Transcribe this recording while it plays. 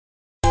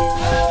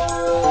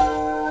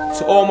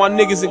To all my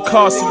niggas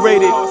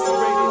incarcerated,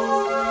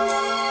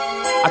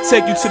 I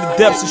take you to the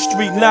depths of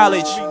street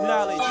knowledge.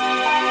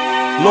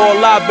 Law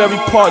Library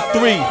Part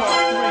 3.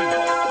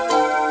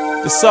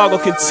 The saga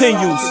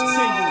continues.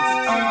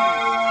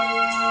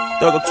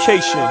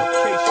 Thug-A-Cation.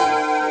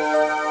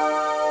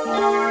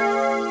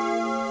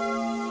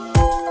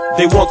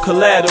 They want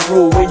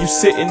collateral when you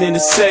sitting in a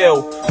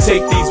cell.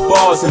 Take these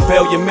bars and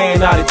bail your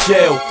man out of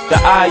jail. The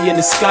eye in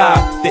the sky,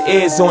 the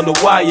ears on the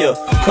wire.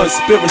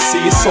 Conspiracy,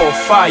 it's on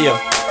fire.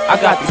 I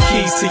got the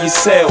keys to your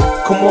cell.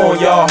 Come on,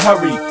 y'all,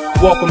 hurry.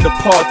 Welcome to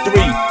Part 3,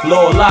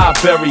 Law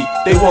Library.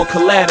 They want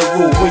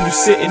collateral when you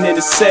sitting in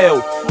a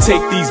cell.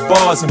 Take these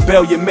bars and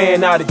bail your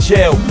man out of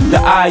jail. The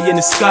eye in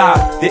the sky,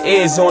 the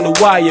ears on the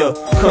wire.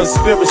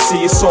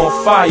 Conspiracy, it's on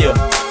fire.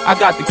 I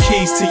got the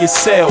keys to your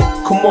cell.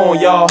 Come on,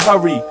 y'all,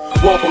 hurry.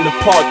 Welcome to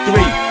Part 3,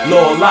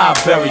 Law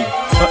Library.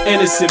 An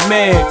innocent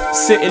man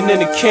sitting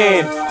in a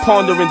can,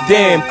 pondering,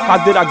 damn, how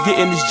did I get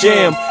in this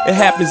jam? It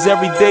happens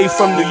every day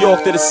from New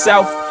York to the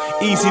South.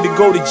 Easy to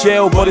go to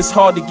jail, but it's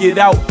hard to get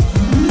out,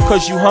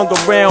 cause you hung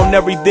around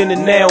every then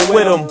and now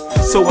with them.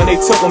 So when they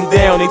took them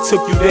down, they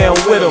took you down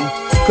with them.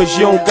 Cause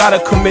you don't gotta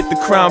commit the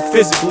crime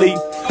physically.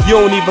 You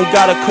don't even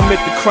gotta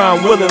commit the crime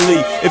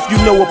willingly. If you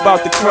know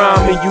about the crime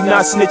and you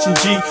not snitching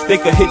G,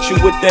 they could hit you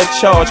with that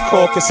charge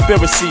called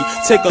conspiracy.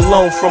 Take a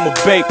loan from a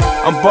bank,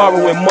 I'm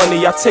borrowing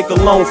money. I take a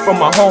loan from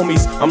my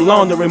homies, I'm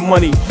laundering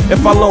money.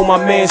 If I loan my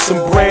man some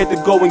bread to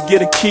go and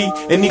get a key,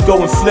 and he go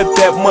and flip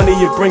that money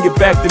and bring it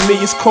back to me,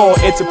 it's called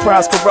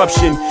enterprise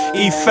corruption,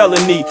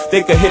 felony.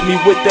 They could hit me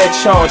with that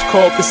charge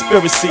called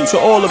conspiracy. To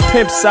all the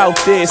pimps out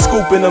there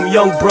scooping them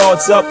young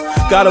broads up,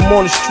 got them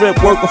on the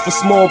strip working for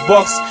small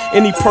bucks.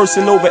 Any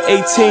person over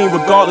 18,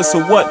 regardless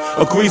of what,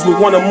 agrees with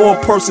one or more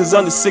persons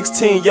under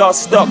 16, y'all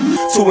stuck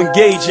to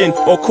engage in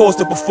or cause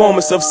the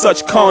performance of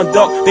such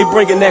conduct. They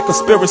bringing that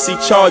conspiracy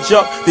charge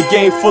up. The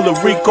game full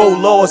of RICO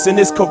laws and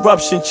this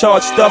corruption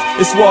charge stuff.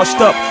 It's washed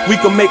up. We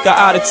can make a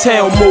out of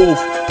town move,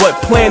 but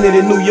plan it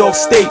in New York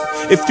State.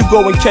 If you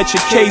go and catch a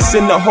case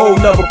in a whole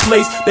nother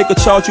place, they could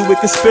charge you with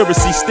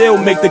conspiracy, still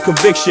make the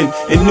conviction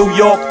in New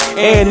York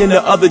and in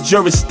the other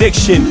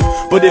jurisdiction.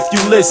 But if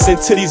you listen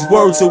to these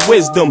words of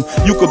wisdom,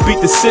 you could beat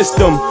the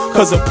system,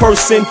 cause a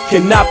person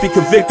cannot be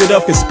convicted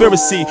of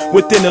conspiracy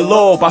within the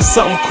law by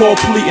something called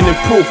pleading and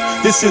proof.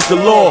 This is the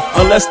law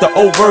unless the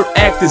overt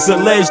act is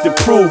alleged to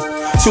prove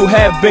to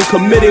have been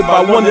committed by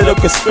one of the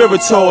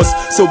conspirators.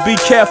 So be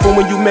careful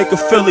when you make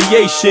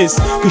affiliations,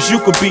 cause you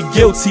could be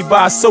guilty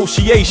by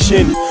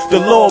association. The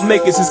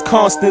lawmakers is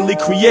constantly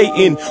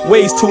creating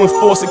ways to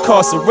enforce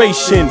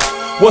incarceration.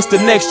 What's the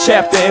next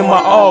chapter in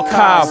my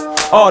archive?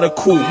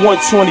 Article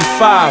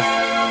 125,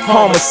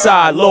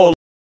 homicide law.